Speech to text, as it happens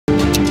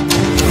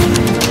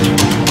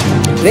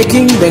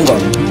Breaking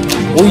Bengal,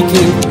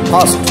 উইথিং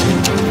first.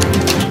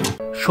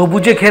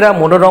 সবুজে ঘেরা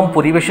মনোরম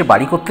পরিবেশে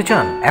বাড়ি করতে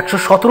চান?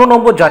 117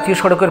 নম্বর জাতীয়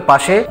সড়কের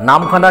পাশে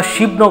নামখানা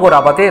শিবনগর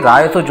আবাদে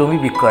রায়ত জমি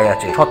বিক্রয়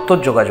আছে। সত্তর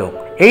যোগাযোগ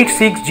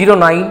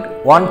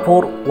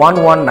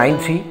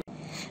 8609141193।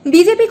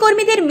 বিজেপি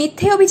কর্মীদের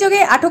মিথ্যে অভিযোগে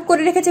আটক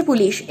করে রেখেছে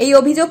পুলিশ। এই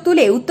অভিযোগ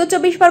তুলে উত্তর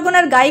চব্বিশ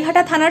পরগনার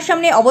গাইঘাটা থানার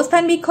সামনে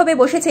অবস্থান বিক্ষোভে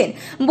বসেছেন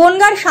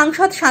বনগাঁর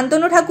সাংসদ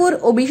শান্তনু ঠাকুর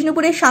ও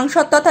বিষ্ণুপুরের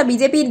সাংসদ তথা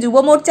বিজেপির যুব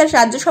মোর্চার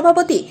রাজ্য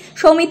সভাপতি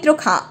সৌমিত্র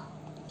খাঁ।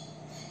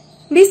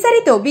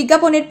 বিস্তারিত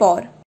বিজ্ঞাপনের পর।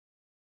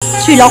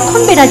 শ্রী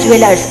লক্ষণ বেরা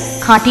জুয়েলার্স,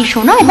 খাঁটি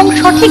সোনা এবং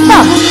সঠিক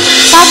দাম।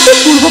 কাকদ্বীপ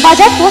পূর্ব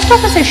বাজার পোস্ট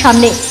অফিসের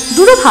সামনে।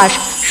 দূরভাষ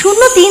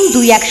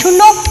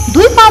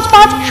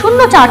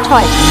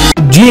 032102555046।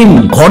 জিম,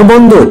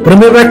 ঘরবন্ধ,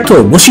 প্রেমে ব্যর্থ,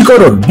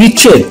 বশীকরণ,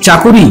 বিচ্ছেদ,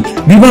 চাকুরি,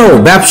 বিবাহ,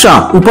 ব্যবসা,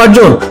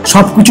 উপার্জন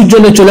সবকিছুর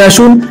জন্য চলে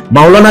আসুন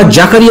মাওলানা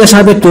জাকারিয়া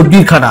সাহেবের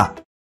তদবিরখানা।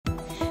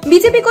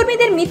 বিজেপি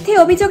কর্মীদের মিথ্যে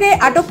অভিযোগে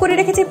আটক করে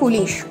রেখেছে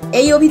পুলিশ।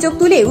 এই অভিযোগ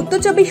তুলে উত্তর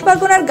চব্বিশ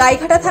পরগনার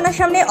গাইঘাটা থানার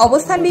সামনে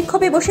অবস্থান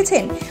বিক্ষোভে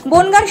বসেছেন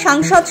বনগাঁর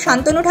সাংসদ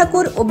শান্তনু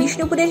ঠাকুর ও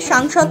বিষ্ণুপুরের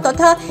সাংসদ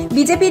তথা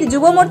বিজেপির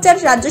যুব মোর্চার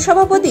রাজ্য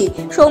সভাপতি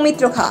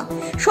সৌমিত্র খাঁ।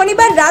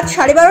 শনিবার রাত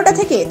 12:30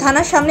 থেকে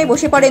থানার সামনে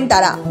বসে পড়েন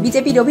তারা।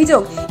 বিজেপির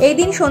অভিযোগ, এই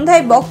দিন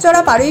সন্ধ্যায়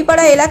বকচড়া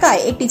পাড়ুইপাড়া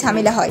এলাকায় একটি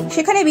ঝামেলা হয়।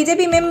 সেখানে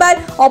বিজেপি মেম্বার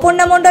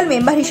অপর্ণা মণ্ডল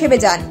মেম্বার হিসেবে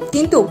যান,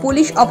 কিন্তু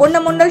পুলিশ অপর্ণা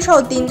মণ্ডল সহ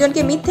 3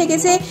 জনকে মিথ্যে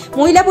কেসে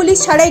মহিলা পুলিশ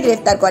ছাড়াই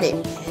গ্রেফতার করে।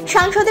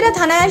 সাংসদেরা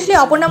থানায় আসলে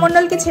অপর্ণা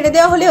মণ্ডলকে ছেড়ে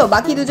দেওয়া হলেও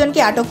বাকি 2 জনকে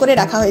আটক করে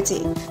রাখা হয়েছে।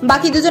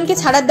 বাকি 2 জনকে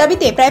ছাড়ার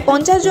দাবিতে প্রায়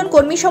 50 জন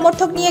কর্মী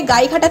সমর্থক নিয়ে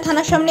গাইঘাটা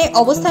থানার সামনে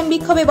অবস্থান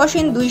বিক্ষোভে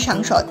বসেন 2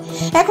 সাংসদ।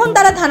 এখন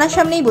তারা থানার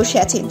সামনেই বসে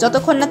আছেন।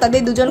 যতক্ষণ না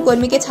তাদের 2 জন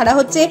কর্মীকে ছাড়া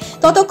হচ্ছে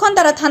ততক্ষণ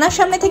তারা থানার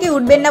সামনে থেকে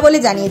উঠবেন না বলে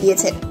জানিয়ে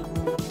দিয়েছেন।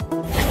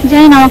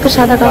 জানি না, আমাকে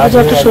সাদা কাগজে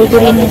একটা সই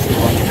করিয়ে নিয়েছে।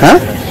 হ্যাঁ,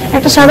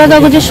 একটা সাদা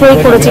কাগজে সই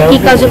করেছে।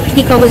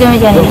 কি কাগজে আমি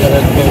জানি না।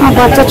 আমার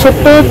বাচ্চা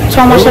ছোট্ট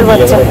 6 মাসের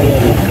বাচ্চা।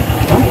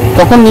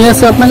 কখন নিয়ে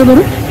আসছে আপনাকে?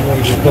 ধরে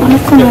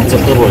অনেকক্ষণ হচ্ছে।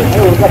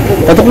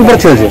 কতক্ষণ পর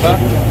ছেড়েছি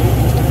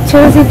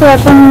তো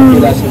এখন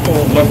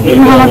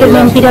আমাদের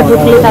এমপিরা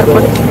ঢুকলে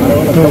তারপরে।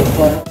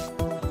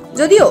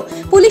 যদিও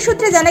পুলিশ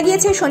সূত্রে জানা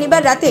গিয়েছে,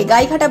 শনিবার রাতে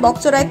গাইঘাটা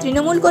বকচড়ায়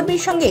তৃণমূল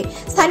কর্মীর সঙ্গে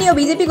স্থানীয়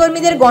বিজেপি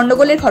কর্মীদের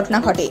গন্ডগোলের ঘটনা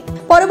ঘটে।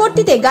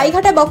 পরবর্তীতে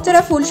গাইঘাটা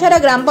বকচড়া ফুলসারা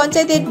গ্রাম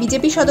পঞ্চায়েতের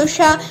বিজেপি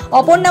সদস্যা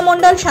অপর্ণা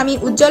মণ্ডল, স্বামী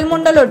উজ্জ্বল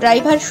মণ্ডল ও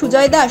ড্রাইভার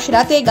সুজয় দাস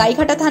রাতে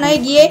গাইঘাটা থানায়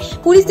গিয়ে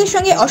পুলিশদের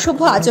সঙ্গে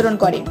অসভ্য আচরণ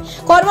করেন।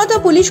 কর্মরত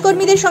পুলিশ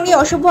কর্মীদের সঙ্গে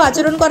অসভ্য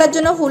আচরণ করার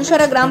জন্য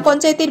ফুলসারা গ্রাম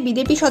পঞ্চায়েতের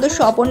বিজেপি সদস্য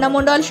অপর্ণা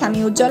মণ্ডল, স্বামী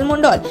উজ্জ্বল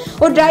মণ্ডল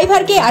ও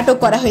ড্রাইভারকে আটক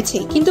করা হয়েছে,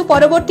 কিন্তু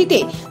পরবর্তীতে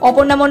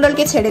অপর্ণা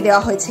মণ্ডলকে ছেড়ে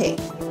দেওয়া হয়েছে।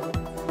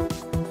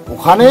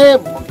 ওখানে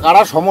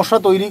কারা সমস্যা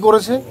তৈরি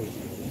করেছে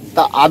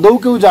তা আদৌ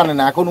কেউ জানে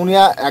না। এখন উনি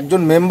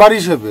একজন মেম্বার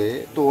হিসেবে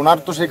তো ওনার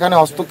তো সেখানে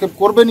হস্তক্ষেপ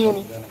করবেনই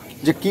উনি,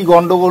 যে কি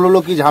গন্ডগোল হলো,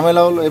 কি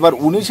ঝামেলা হলো। এবার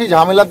উনি সেই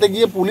ঝামেলাতে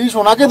গিয়ে পুলিশ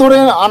ওনাকে ধরে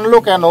আনলো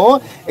কেন,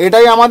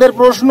 এটাই আমাদের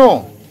প্রশ্ন।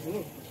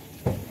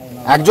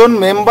 একজন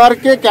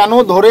মেম্বারকে কেন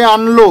ধরে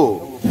আনলো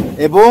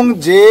এবং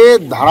যে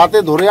ধারাতে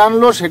ধরে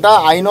আনলো সেটা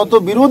আইনত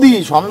বিরোধী।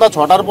 সন্ধ্যা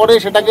 6টার পরে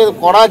সেটাকে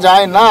করা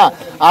যায় না,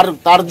 আর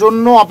তার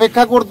জন্য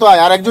অপেক্ষা করতে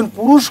হয়। আর একজন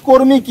পুরুষ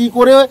কর্মী কি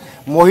করে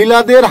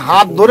মহিলাদের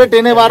হাত ধরে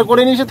টেনে বার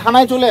করে নিয়ে সে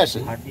থানায় চলে আসে?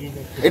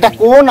 এটা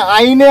কোন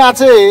আইনে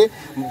আছে?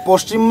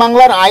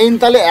 পশ্চিমবাংলার আইন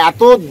তাহলে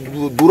এত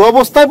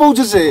দুরবস্থায়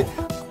পৌঁছেছে।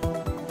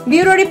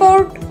 Bureau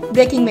report,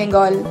 breaking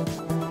Bengal.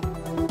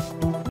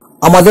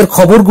 আমাদের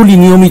খবরগুলি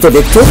নিয়মিত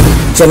দেখতে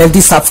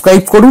চ্যানেলটি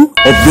সাবস্ক্রাইব করুন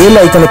ও বেল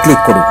আইকনে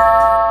ক্লিক করুন।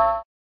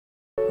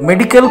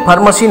 মেডিকেল,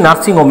 ফার্মাসি,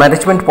 নার্সিং ও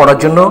ম্যানেজমেন্ট পড়ার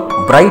জন্য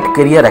bright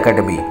career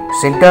academy,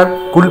 centre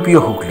কুলপিও,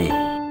 Hooghly.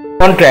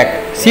 Contact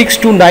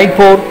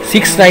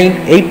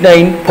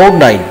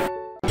 6294698949।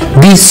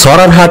 দি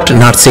সরারহাট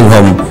নার্সিং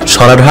হোম,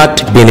 সরারহাট,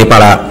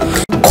 বেনেপাড়া।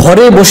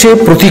 ঘরে বসে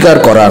প্রতিকার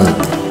করান,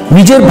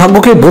 নিজের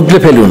ভাগ্যকে বদলে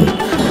ফেলুন।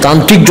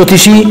 তান্ত্রিক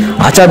জ্যোতিষী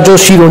আচার্য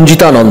শ্রী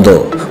রঞ্জিতানন্দ।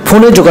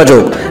 ফোনে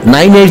যোগাযোগ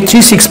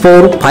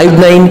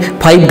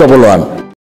 9836459511।